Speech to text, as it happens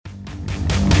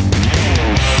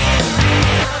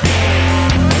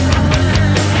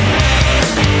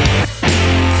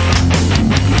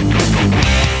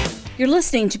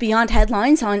listening to Beyond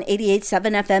Headlines on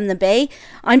 88.7 FM The Bay.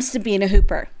 I'm Sabina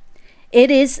Hooper. It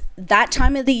is that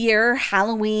time of the year,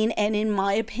 Halloween, and in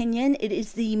my opinion, it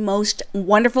is the most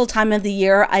wonderful time of the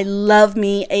year. I love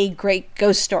me a great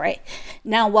ghost story.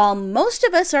 Now, while most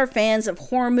of us are fans of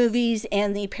horror movies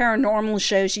and the paranormal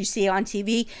shows you see on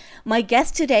TV, my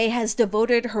guest today has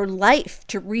devoted her life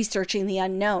to researching the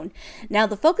unknown. Now,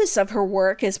 the focus of her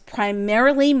work is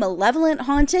primarily malevolent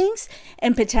hauntings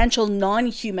and potential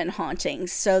non-human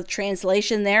hauntings. So,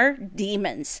 translation there,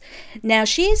 demons. Now,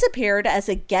 she has appeared as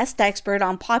a guest expert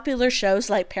on popular shows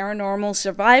like Paranormal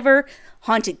Survivor,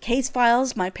 Haunted Case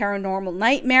Files, My Paranormal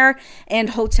Nightmare,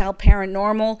 and Hotel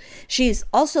Paranormal. She is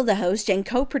also the host and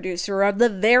co-producer of the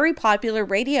very popular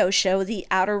radio show The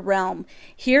Outer Realm.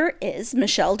 Here is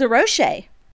Michelle Desrochers.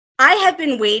 I have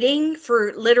been waiting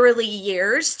for literally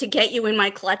years to get you in my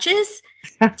clutches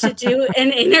to do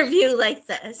an interview like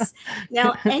this.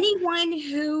 Now, anyone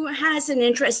who has an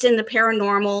interest in the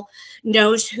paranormal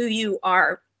knows who you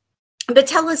are. But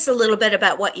tell us a little bit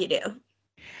about what you do.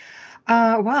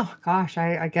 Well, gosh,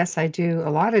 I guess I do a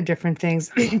lot of different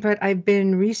things, but I've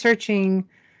been researching,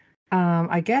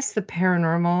 I guess, the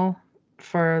paranormal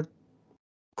for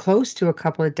close to a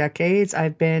couple of decades.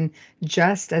 I've been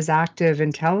just as active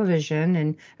in television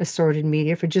and assorted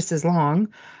media for just as long.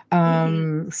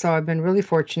 So I've been really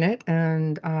fortunate,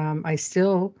 and I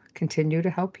still continue to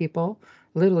help people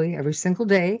literally every single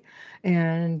day.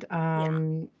 And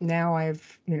now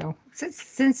I've,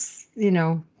 since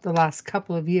the last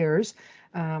couple of years,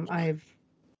 I've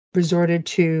resorted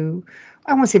to,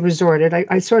 I won't say resorted,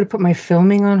 I sort of put my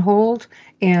filming on hold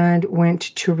and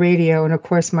went to radio. And of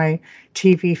course, my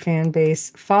TV fan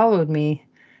base followed me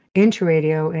into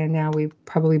radio. And now we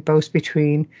probably boast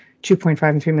between 2.5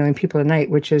 and 3 million people a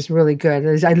night, which is really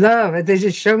good. I love it. They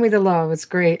just show me the love. It's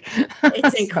great.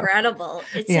 It's incredible.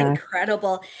 It's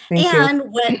incredible. Thank you.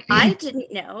 And what I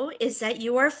didn't know is that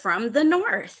you are from the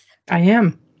North. I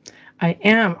am.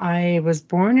 I was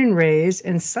born and raised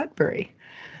in Sudbury,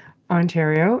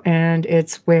 Ontario, and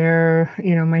it's where,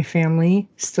 my family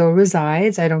still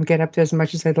resides. I don't get up there as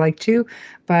much as I'd like to,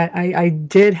 but I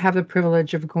did have the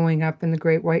privilege of growing up in the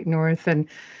Great White North and,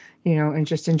 and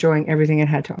just enjoying everything it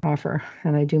had to offer.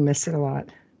 And I do miss it a lot.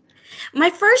 My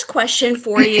first question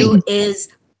for you is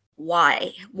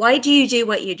why? Why do you do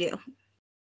what you do?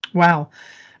 Wow.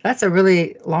 That's a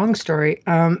really long story,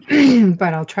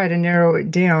 but I'll try to narrow it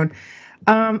down.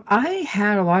 I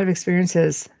had a lot of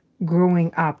experiences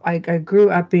growing up. I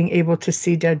grew up being able to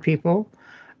see dead people.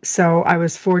 So I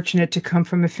was fortunate to come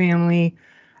from a family,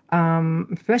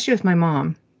 especially with my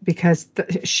mom, because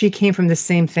she came from the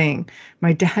same thing.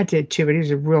 My dad did too, but he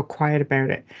was real quiet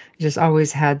about it. He just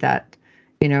always had that,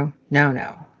 no,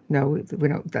 we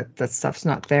don't, that stuff's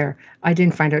not there. I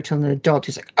didn't find out till an adult.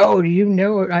 He's like, oh, do you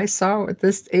know what I saw at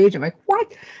this age? I'm like,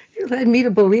 what? You led me to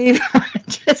believe it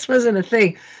just wasn't a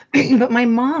thing. But my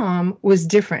mom was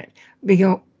different.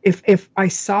 If I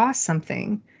saw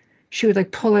something, she would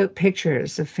like pull out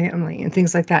pictures of family and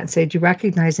things like that and say, do you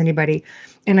recognize anybody?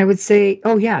 And I would say,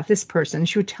 oh yeah, this person.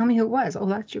 She would tell me who it was. Oh,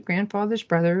 that's your grandfather's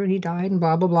brother and he died and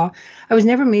blah, blah, blah. I was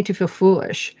never made to feel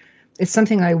foolish. It's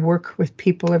something I work with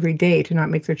people every day to not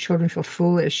make their children feel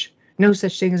foolish. No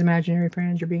such thing as imaginary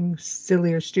friends or being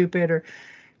silly or stupid, or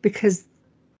because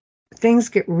things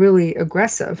get really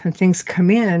aggressive and things come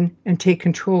in and take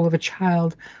control of a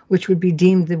child, which would be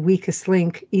deemed the weakest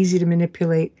link, easy to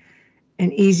manipulate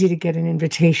and easy to get an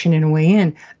invitation and a way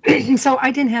in. So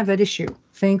I didn't have that issue,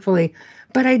 thankfully.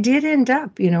 But I did end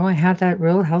up, I had that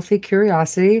real healthy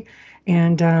curiosity.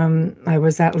 And I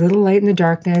was that little light in the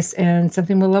darkness, and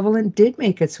something malevolent did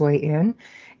make its way in.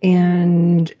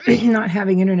 And not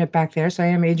having internet back there, so I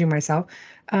am aging myself,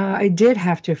 I did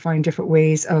have to find different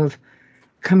ways of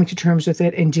coming to terms with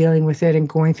it and dealing with it and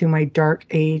going through my dark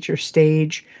age or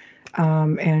stage,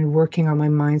 and working on my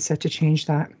mindset to change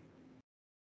that.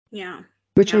 Yeah.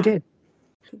 Which I did.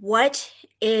 What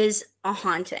is a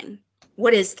haunting?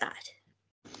 What is that?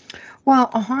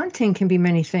 Well, a haunting can be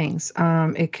many things.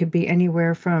 It could be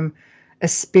anywhere from a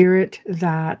spirit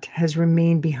that has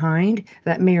remained behind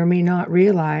that may or may not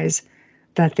realize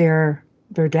that they're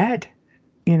dead.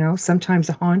 Sometimes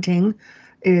a haunting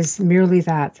is merely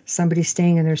that somebody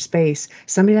staying in their space,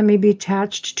 somebody that may be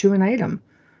attached to an item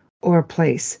or a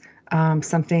place,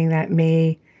 something that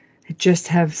may just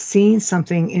have seen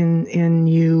something in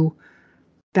you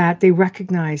that they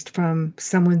recognized from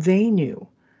someone they knew.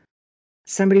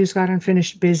 Somebody who's got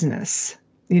unfinished business.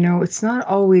 It's not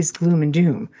always gloom and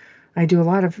doom. I do a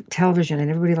lot of television, and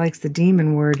everybody likes the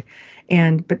demon word.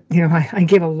 But I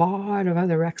give a lot of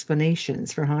other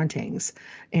explanations for hauntings,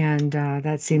 and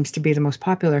that seems to be the most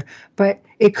popular. But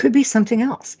it could be something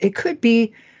else. It could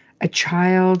be a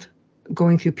child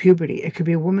going through puberty. It could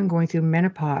be a woman going through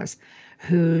menopause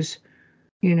who's,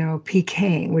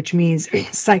 PKing, which means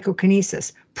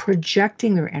psychokinesis,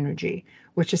 projecting their energy,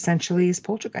 which essentially is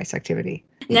poltergeist activity.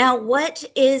 Now, what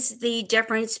is the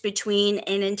difference between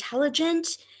an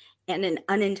intelligent and an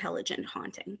unintelligent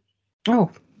haunting?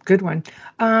 Oh, good one.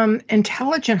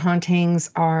 Intelligent hauntings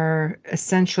are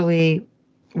essentially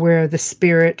where the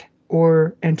spirit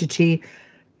or entity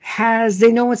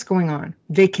they know what's going on.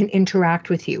 They can interact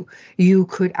with you. You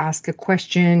could ask a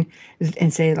question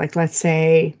and say, like, let's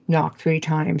say, knock 3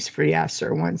 times for yes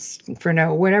or once for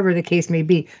no, whatever the case may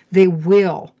be. They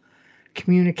will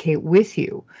communicate with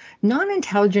you.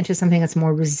 Non-intelligent is something that's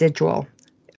more residual,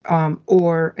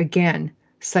 or again,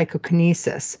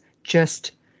 psychokinesis,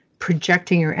 just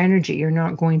projecting your energy. You're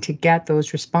not going to get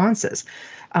those responses.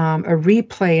 A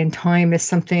replay in time is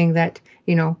something that,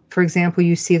 for example,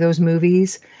 you see those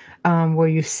movies where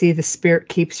you see the spirit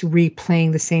keeps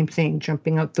replaying the same thing,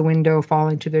 jumping out the window,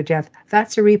 falling to their death.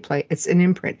 That's a replay. It's an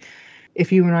imprint.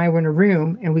 If you and I were in a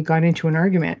room and we got into an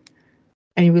argument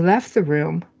and we left the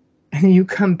room and you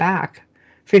come back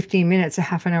 15 minutes, a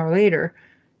half an hour later,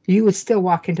 you would still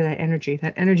walk into that energy.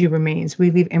 That energy remains.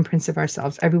 We leave imprints of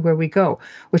ourselves everywhere we go,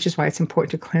 which is why it's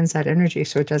important to cleanse that energy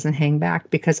so it doesn't hang back,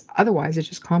 because otherwise it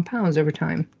just compounds over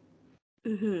time.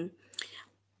 Hmm.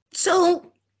 So,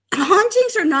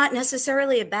 hauntings are not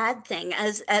necessarily a bad thing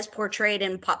as portrayed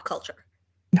in pop culture.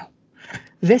 No.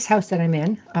 This house that I'm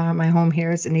in, my home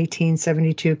here, is an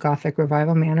 1872 Gothic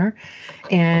Revival manor,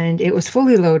 and it was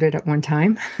fully loaded at one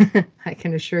time. I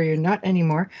can assure you, not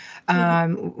anymore.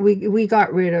 We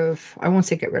got rid of. I won't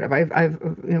say get rid of.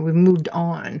 We've moved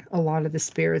on a lot of the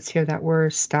spirits here that were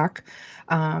stuck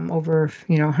over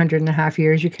 100.5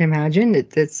 years. You can imagine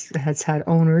it has had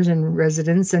owners and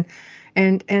residents,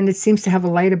 and it seems to have a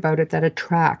light about it that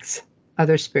attracts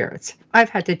other spirits. I've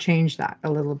had to change that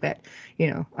a little bit.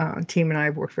 Team and I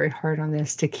have worked very hard on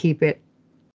this to keep it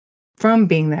from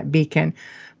being that beacon.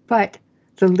 But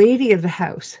the lady of the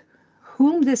house,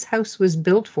 whom this house was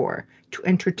built for, to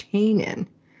entertain in,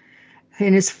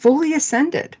 and is fully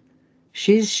ascended.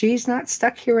 She's not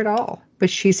stuck here at all, but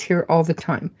she's here all the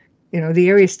time. The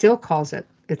area still calls it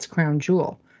its crown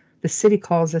jewel. The city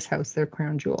calls this house their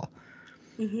crown jewel.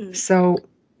 Hmm. So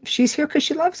she's here because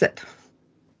she loves it.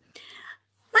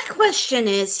 My question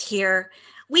is here,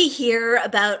 we hear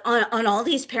about on all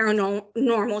these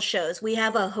paranormal shows, we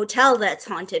have a hotel that's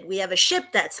haunted, we have a ship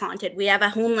that's haunted, we have a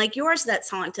home like yours that's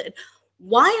haunted.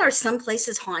 Why are some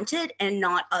places haunted and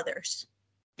not others?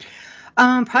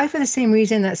 Probably for the same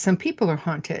reason that some people are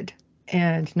haunted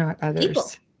and not People.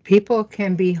 others. People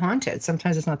can be haunted.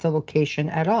 Sometimes it's not the location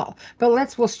at all. But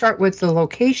we'll start with the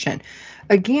location.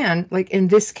 Again, like in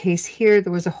this case here,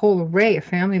 there was a whole array of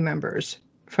family members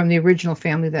from the original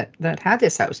family that had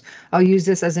this house. I'll use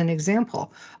this as an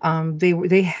example.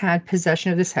 They had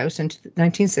possession of this house in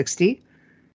 1960,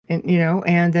 and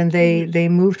then they Hmm. they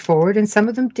moved forward, and some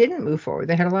of them didn't move forward.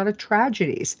 They had a lot of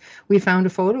tragedies. We found a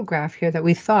photograph here that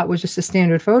we thought was just a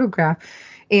standard photograph,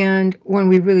 and when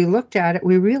we really looked at it,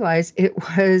 we realized it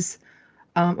was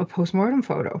a postmortem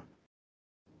photo.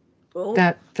 Oh.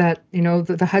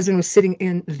 The husband was sitting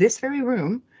in this very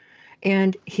room,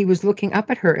 and he was looking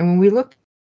up at her, and when we looked,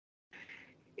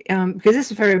 because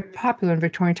this is very popular in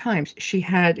Victorian times, she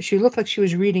looked like she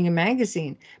was reading a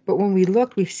magazine, but when we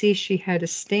looked, we see she had a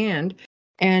stand,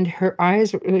 and her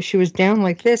eyes, she was down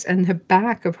like this, and the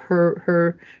back of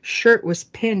her shirt was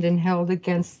pinned and held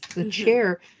against the Hmm.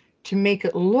 chair to make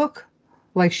it look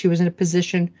like she was in a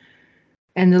position.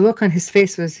 And the look on his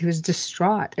face was, he was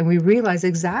distraught, and we realized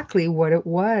exactly what it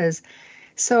was.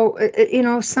 So,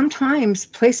 sometimes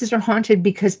places are haunted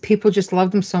because people just love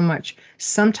them so much.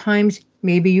 Sometimes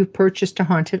maybe you purchased a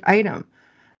haunted item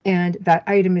and that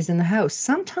item is in the house.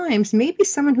 Sometimes maybe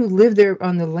someone who lived there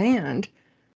on the land,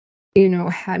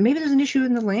 maybe there's an issue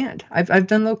in the land. I've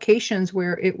done locations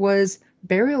where it was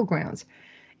burial grounds,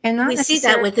 and not We see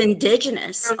that necessarily. with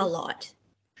indigenous a lot.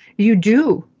 You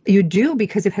do,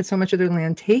 because they've had so much of their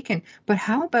land taken. But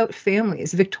how about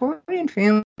families, Victorian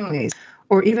families,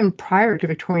 or even prior to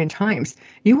Victorian times?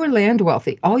 You were land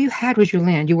wealthy. All you had was your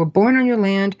land. You were born on your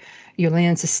land. Your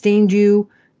land sustained you.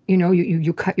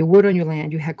 You cut your wood on your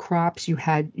land. You had crops. You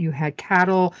had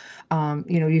cattle.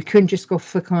 You couldn't just go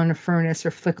flick on a furnace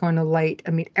or flick on a light.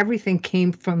 I mean, everything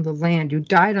came from the land. You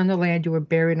died on the land. You were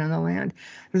buried on the land.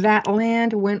 That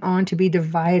land went on to be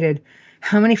divided.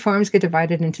 How many farms get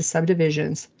divided into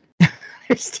subdivisions?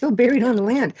 They're still buried on the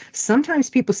land. Sometimes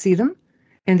people see them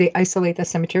and they isolate the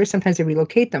cemetery. Sometimes they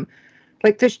relocate them.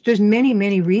 Like there's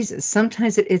many reasons.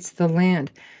 Sometimes it's the land.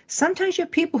 Sometimes you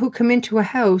have people who come into a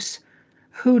house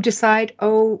who decide,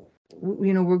 oh,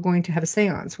 we're going to have a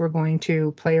seance. We're going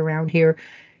to play around here.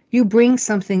 You bring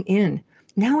something in.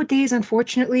 Nowadays,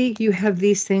 unfortunately, you have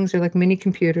these things. They're like mini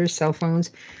computers, cell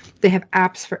phones. They have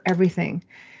apps for everything.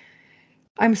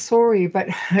 I'm sorry, but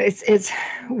it's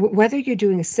whether you're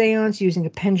doing a seance, using a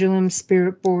pendulum,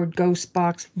 spirit board, ghost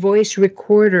box, voice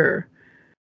recorder,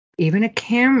 even a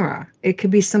camera. It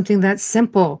could be something that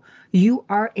simple. You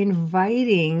are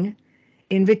inviting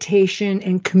invitation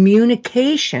and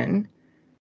communication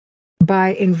by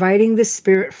inviting the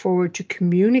spirit forward to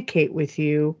communicate with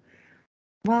you.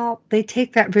 Well, they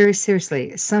take that very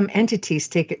seriously. Some entities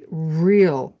take it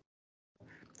real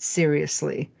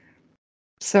seriously.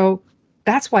 So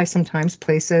that's why sometimes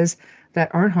places that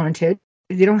aren't haunted,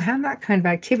 you don't have that kind of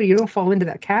activity. You don't fall into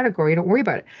that category. You don't worry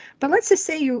about it. But let's just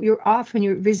say you're off and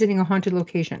you're visiting a haunted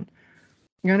location.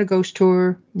 You're on a ghost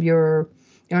tour, you're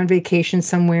on vacation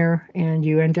somewhere, and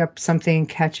you end up something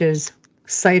catches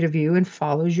sight of you and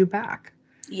follows you back.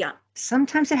 Yeah.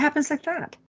 Sometimes it happens like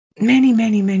that.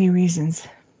 Many reasons.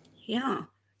 Yeah.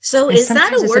 So And is that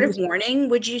sometimes a it's word of almost, warning,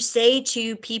 would you say,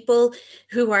 to people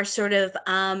who are sort of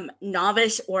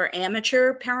novice or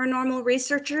amateur paranormal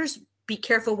researchers? Be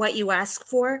careful what you ask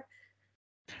for.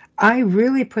 I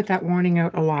really put that warning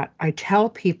out a lot. I tell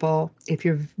people if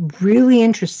you're really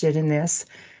interested in this,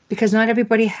 because not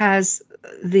everybody has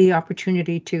the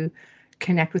opportunity to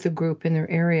connect with a group in their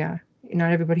area.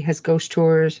 Not everybody has ghost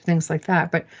tours, things like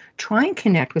that. But try and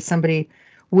connect with somebody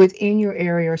within your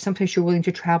area or someplace you're willing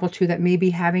to travel to that may be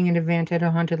having an event at a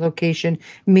haunted location,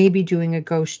 maybe doing a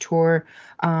ghost tour.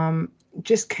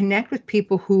 Just connect with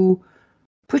people who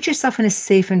put yourself in a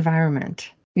safe environment.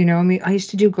 I mean, I used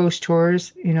to do ghost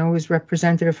tours, was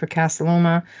representative for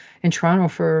Castelloma in Toronto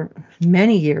for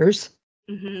many years,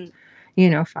 Hmm.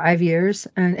 5 years.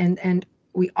 And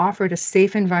we offered a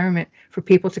safe environment for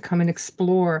people to come and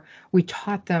explore. We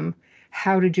taught them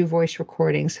how to do voice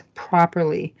recordings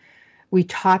properly. We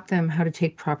taught them how to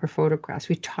take proper photographs.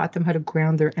 We taught them how to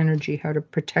ground their energy, how to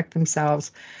protect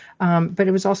themselves. But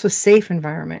it was also a safe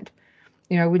environment.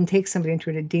 I wouldn't take somebody into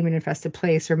a demon infested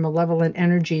place or malevolent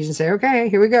energies and say, okay,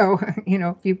 here we go.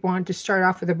 You want to start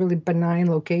off with a really benign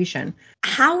location.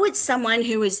 How would someone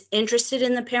who is interested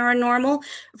in the paranormal,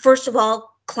 first of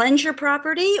all, cleanse your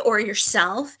property or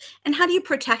yourself? And how do you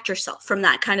protect yourself from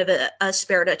that kind of a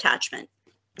spirit attachment?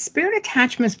 Spirit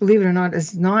attachments, believe it or not,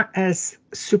 is not as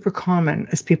super common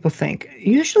as people think.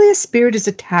 Usually a spirit is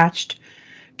attached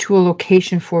to a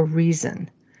location for a reason.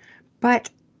 But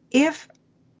if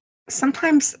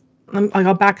sometimes,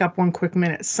 I'll back up one quick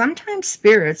minute. Sometimes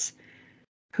spirits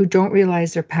who don't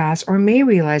realize their past or may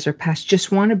realize their past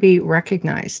just want to be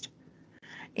recognized.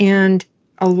 And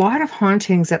a lot of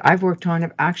hauntings that I've worked on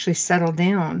have actually settled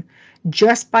down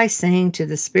just by saying to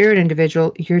the spirit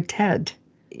individual, you're dead.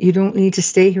 You don't need to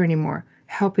stay here anymore.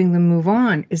 Helping them move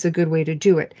on is a good way to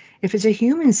do it. If it's a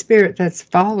human spirit that's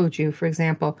followed you, for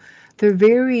example, they're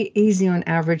very easy on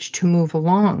average to move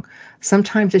along.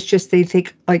 Sometimes it's just they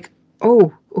think, like,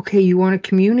 oh, okay, you want to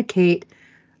communicate.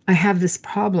 I have this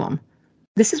problem.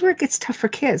 This is where it gets tough for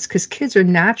kids because kids are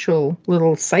natural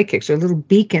little psychics or little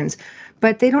beacons,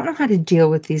 but they don't know how to deal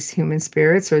with these human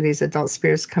spirits or these adult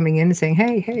spirits coming in and saying,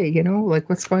 hey, like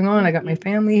what's going on? I got my Mhm.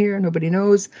 family here. Nobody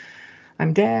knows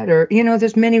I'm dead. Or,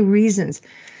 there's many reasons.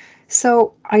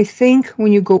 So I think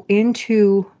when you go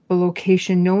into a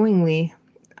location knowingly,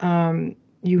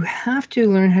 you have to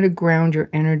learn how to ground your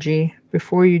energy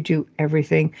before you do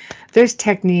everything. There's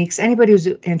techniques. Anybody who's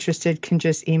interested can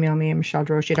just email me at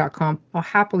michelledesrochers.com. I'll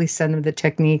happily send them the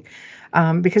technique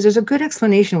because there's a good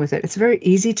explanation with it. It's a very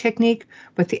easy technique,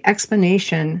 but the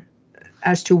explanation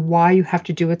as to why you have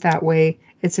to do it that way,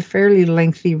 it's a fairly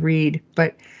lengthy read,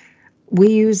 but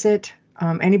we use it.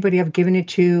 Anybody I've given it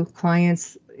to,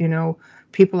 clients,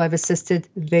 people I've assisted,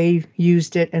 they've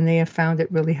used it and they have found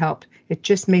it really helped. It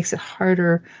just makes it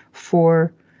harder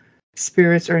for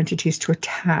spirits or entities to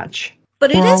attach.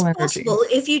 But it We're is all energy. possible,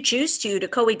 if you choose to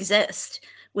coexist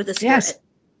with a Yes,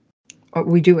 spirit.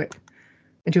 we do it.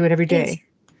 I do it every Ex- day.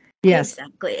 Yes.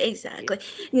 exactly.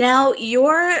 Now,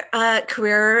 your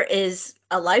career is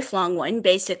a lifelong one,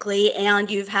 basically, and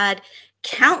you've had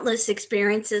countless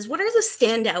experiences. What are the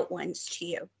standout ones to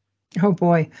you? Oh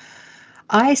boy.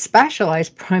 I specialize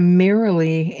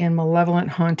primarily in malevolent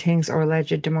hauntings or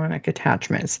alleged demonic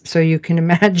attachments. So you can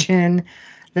imagine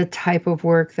the type of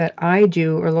work that I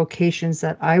do or locations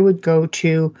that I would go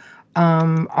to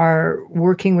are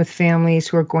working with families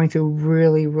who are going through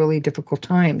really, really difficult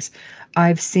times.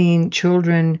 I've seen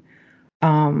children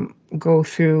go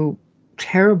through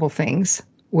terrible things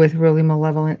with really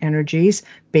malevolent energies,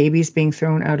 babies being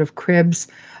thrown out of cribs,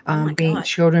 Oh my being God.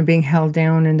 children being held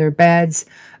down in their beds,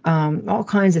 all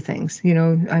kinds of things.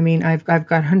 I mean, I've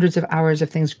got hundreds of hours of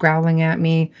things growling at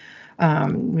me,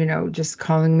 just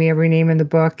calling me every name in the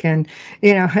book, and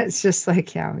it's just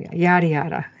like yeah, yada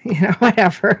yada,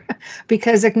 whatever.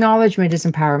 Because acknowledgement is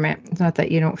empowerment. It's not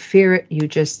that you don't fear it, you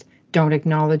just don't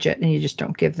acknowledge it, and you just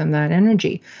don't give them that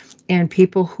energy. And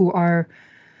people who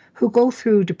go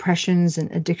through depressions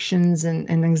and addictions and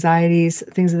anxieties,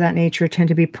 things of that nature, tend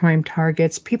to be prime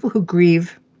targets. People who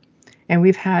grieve, and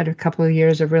we've had a couple of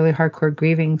years of really hardcore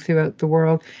grieving throughout the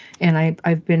world, and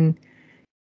I've been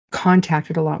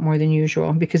contacted a lot more than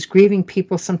usual because grieving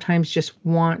people sometimes just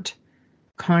want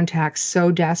contact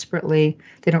so desperately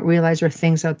they don't realize there are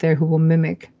things out there who will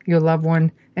mimic your loved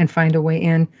one and find a way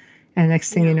in. And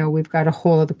next thing Yeah. you know, we've got a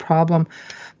whole other problem.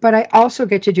 But I also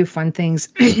get to do fun things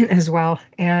as well.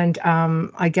 And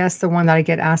I guess the one that I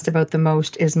get asked about the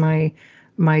most is my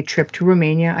trip to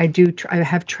Romania. I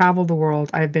have traveled the world.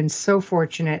 I've been so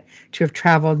fortunate to have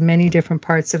traveled many different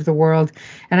parts of the world,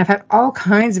 and I've had all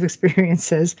kinds of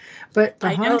experiences. But the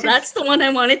I know haunted that's the one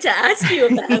I wanted to ask you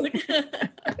about.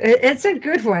 It's a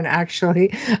good one, actually.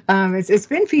 It's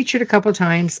been featured a couple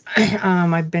times.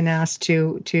 I've been asked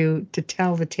to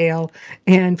tell the tale,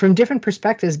 and from different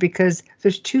perspectives because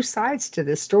there's two sides to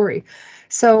this story.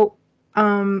 So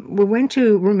we went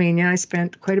to Romania. I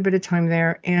spent quite a bit of time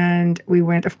there, and we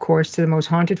went, of course, to the most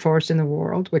haunted forest in the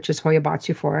world, which is Hoia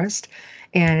Forest,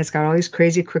 and it's got all these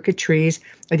crazy crooked trees.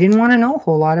 I didn't want to know a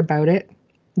whole lot about it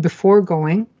before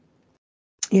going.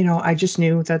 I just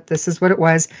knew that this is what it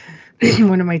was.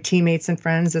 One of my teammates and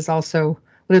friends is also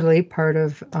literally part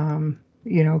of,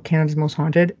 Canada's Most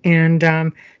Haunted,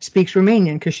 and speaks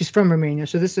Romanian because she's from Romania.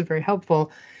 So this is very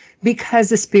helpful because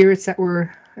the spirits that were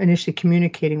initially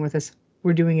communicating with us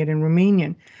were doing it in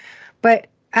Romanian. But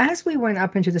as we went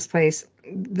up into this place,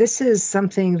 this is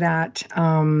something that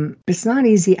it's not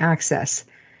easy access.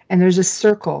 And there's a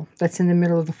circle that's in the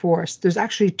middle of the forest. There's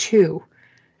actually two,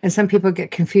 and some people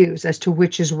get confused as to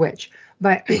which is which.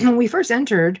 But when we first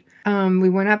entered, we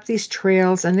went up these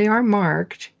trails and they are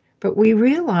marked, but we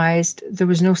realized there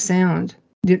was no sound.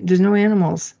 There's no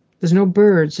animals. There's no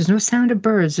birds. There's no sound of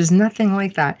birds. There's nothing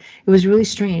like that. It was really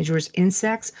strange. There was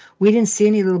insects. We didn't see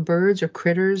any little birds or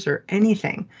critters or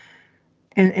anything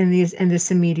in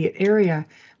this immediate area.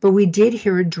 But we did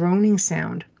hear a droning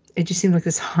sound. It just seemed like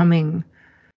this humming.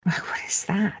 Like, what is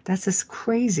that? That's just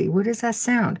crazy. What is that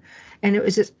sound? And it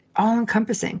was just all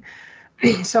encompassing.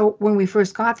 So when we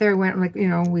first got there, we went like,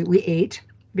 we ate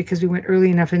because we went early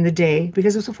enough in the day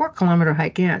because it was a 4 kilometer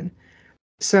hike in.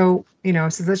 So,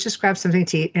 so let's just grab something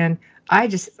to eat. And I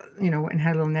just, went and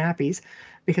had little nappies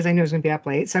because I knew I was going to be up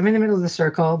late. So I'm in the middle of the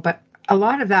circle, but a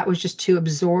lot of that was just to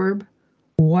absorb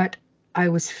what I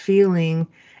was feeling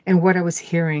and what I was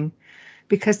hearing.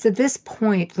 Because to this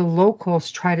point, the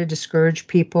locals try to discourage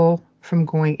people from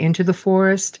going into the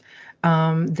forest.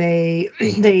 They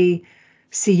they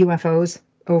see UFOs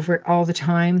over it all the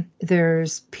time.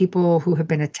 There's people who have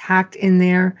been attacked in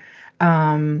there.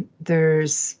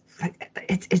 There's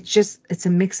it's a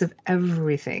mix of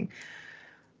everything.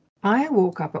 I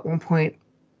woke up at one point.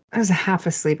 I was half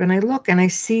asleep, and I look and I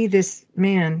see this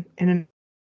man in an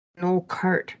old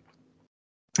cart,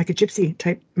 like a gypsy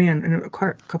type man in a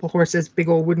cart, a couple horses, big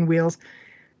old wooden wheels.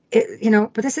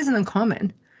 But this isn't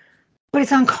uncommon. But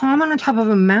it's uncommon on top of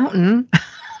a mountain.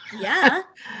 Yeah.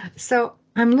 So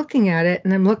I'm looking at it,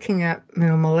 and I'm looking at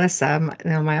Melissa,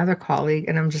 my other colleague,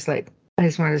 and I'm just like, I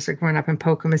just want to just like run up and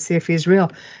poke him and see if he's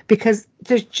real, because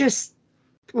there's just,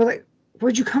 well, like,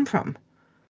 where'd you come from?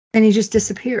 And he just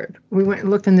disappeared. We went and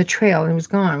looked in the trail, and he was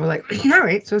gone. We're like, all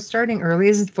right, so starting early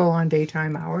is full on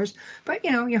daytime hours, but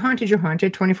you're haunted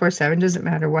 24/7, doesn't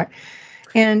matter what.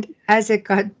 And as it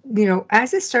got,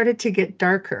 as it started to get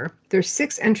darker, there's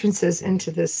 6 entrances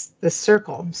into this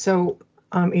circle. So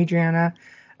Adriana,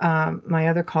 my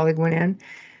other colleague, went in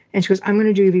and she goes, I'm going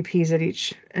to do EVPs at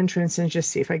each entrance and just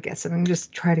see if I get something,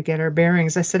 just try to get our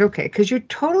bearings. I said, okay, because you're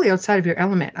totally outside of your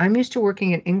element. I'm used to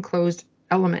working in enclosed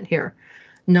element here,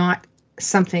 not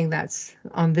something that's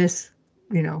on this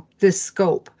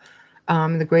scope.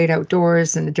 The great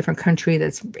outdoors in a different country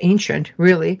that's ancient,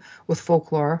 really, with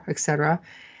folklore, etc.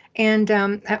 And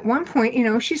at one point,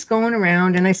 she's going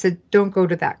around, and I said, don't go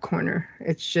to that corner.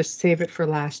 It's just save it for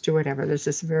last or whatever. There's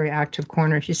this very active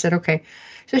corner. She said, okay.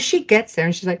 So she gets there,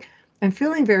 and she's like, I'm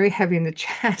feeling very heavy in the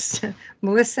chest.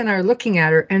 Melissa and I are looking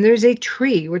at her, and there's a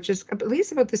tree, which is at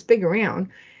least about this big around,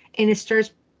 and it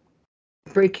starts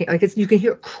breaking. Like you can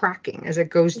hear it cracking as it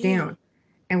goes Mm. down.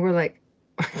 And we're like,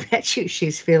 I bet you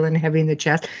she's feeling heavy in the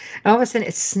chest. And all of a sudden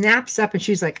it snaps up and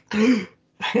she's like,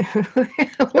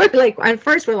 we're like, at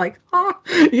first we're like, oh,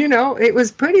 it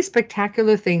was pretty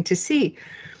spectacular thing to see.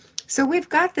 So we've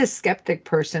got this skeptic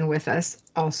person with us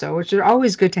also, which are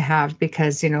always good to have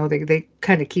because, they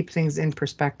kind of keep things in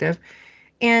perspective.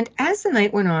 And as the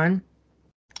night went on,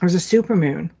 there was a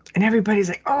supermoon. And everybody's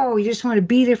like, oh, you just want to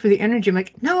be there for the energy. I'm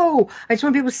like, no, I just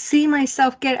want to be able to see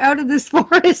myself get out of this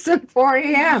forest at 4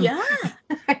 a.m. Yeah.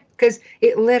 because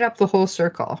it lit up the whole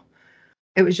circle.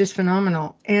 It was just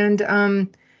phenomenal. And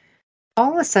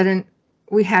all of a sudden,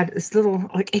 we had this little,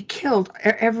 like, it killed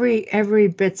every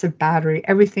bits of battery,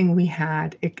 everything we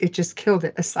had. It just killed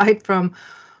it. Aside from,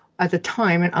 at the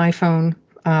time, an iPhone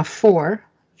 4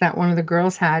 that one of the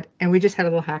girls had. And we just had a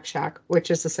little hack shack,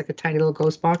 which is just like a tiny little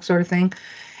ghost box sort of thing.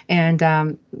 And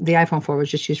the iPhone 4 was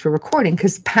just used for recording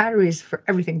because batteries for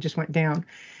everything just went down.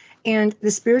 And the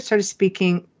spirit started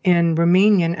speaking in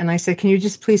Romanian. And I said, can you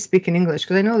just please speak in English?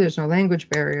 Because I know there's no language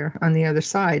barrier on the other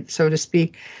side, so to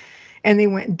speak. And they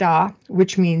went, da,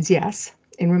 which means yes,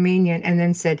 in Romanian, and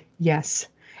then said yes.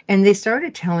 And they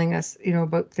started telling us,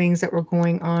 about things that were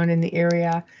going on in the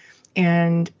area.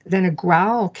 And then a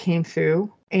growl came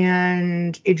through,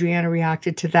 and Adriana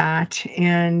reacted to that.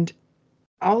 And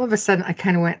all of a sudden, I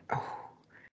kind of went, oh,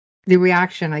 the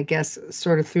reaction, I guess,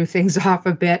 sort of threw things off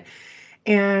a bit.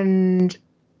 And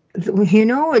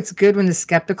it's good when the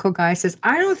skeptical guy says,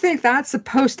 I don't think that's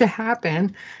supposed to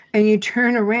happen. And you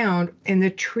turn around and the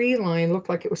tree line looked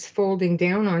like it was folding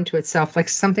down onto itself, like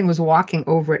something was walking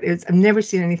over it. I've never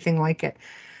seen anything like it.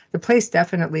 The place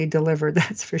definitely delivered,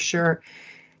 that's for sure.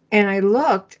 And I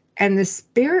looked and the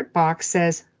spirit box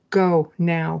says, go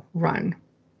now, run.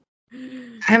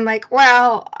 I'm like,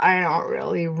 well, I don't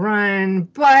really run,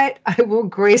 but I will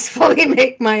gracefully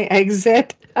make my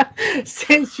exit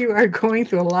since you are going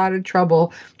through a lot of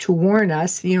trouble to warn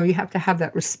us. You have to have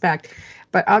that respect.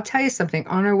 But I'll tell you something,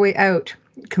 on our way out,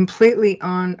 completely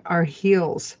on our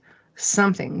heels,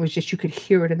 something was just, you could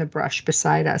hear it in the brush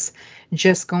beside us,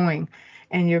 just going.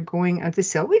 And you're going out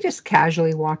this hill. We just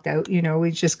casually walked out.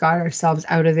 We just got ourselves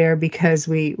out of there because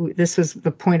this was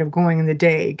the point of going in the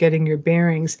day, getting your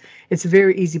bearings. It's a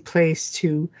very easy place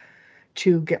to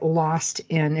get lost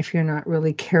in if you're not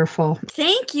really careful.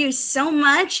 Thank you so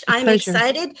much. I'm Pleasure.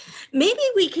 excited. Maybe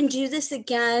we can do this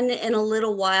again in a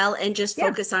little while and just Yeah.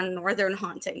 focus on northern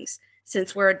hauntings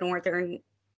since we're a northern.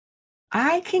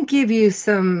 I can give you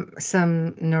some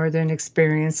northern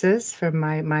experiences from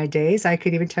my days. I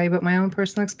could even tell you about my own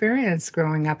personal experience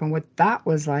growing up and what that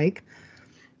was like.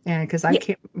 And because I Yeah,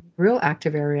 came from a real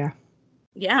active area.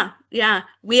 yeah.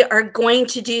 We are going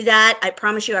to do that. I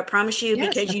promise you, Yes,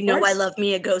 because of I course. love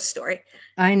me a ghost story.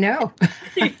 I know.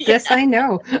 Yeah. Yes, I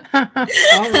know.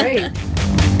 All right.